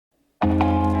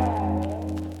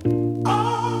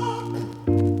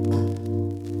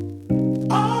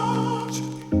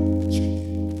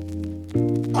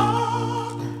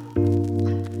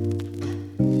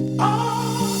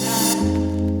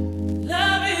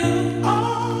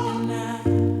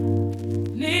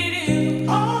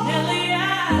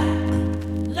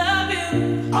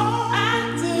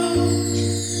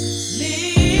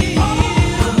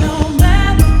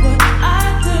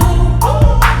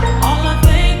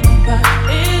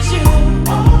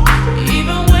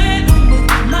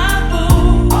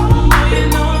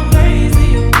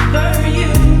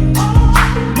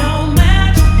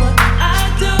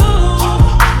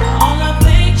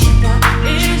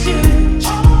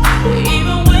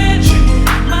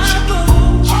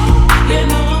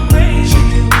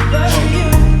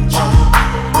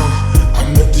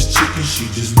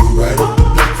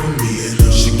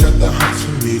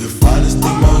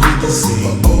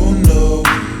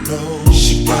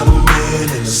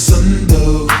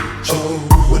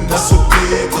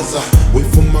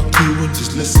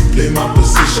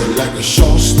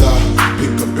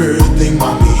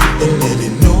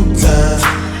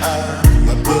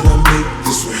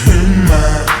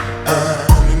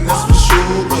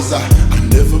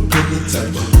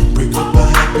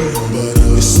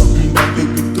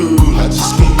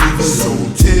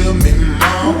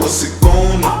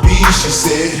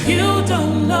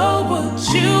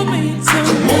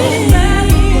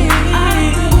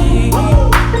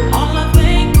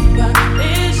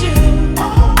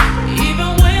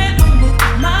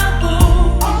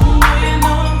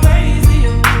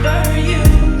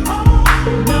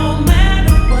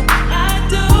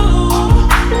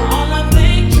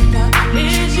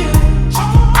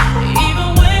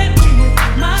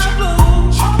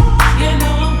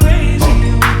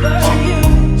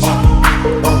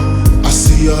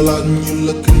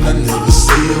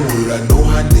I know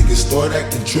how niggas start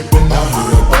acting trippin'. I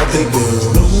heard about they girls.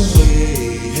 No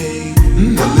way, hey,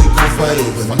 Nelly gon' fight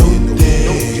over no day,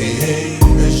 hey,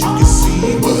 as you can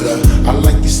see. But I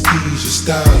like your steez, your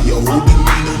style, your whole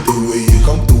demeanor, the way you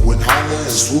come through and holler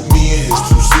and swoop me in his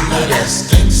two-seater. Now that's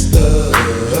gangsta,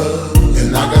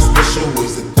 and I got special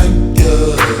ways to thank ya.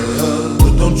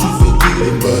 But don't you forget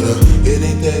it, but it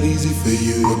ain't that easy for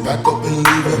you to back up and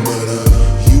leave him. But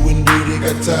you and Dirty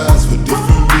got ties for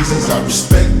different reasons. I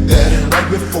respect that. And right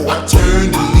before I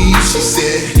turned to leave, she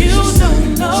said, you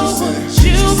don't know what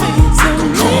you mean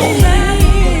to me.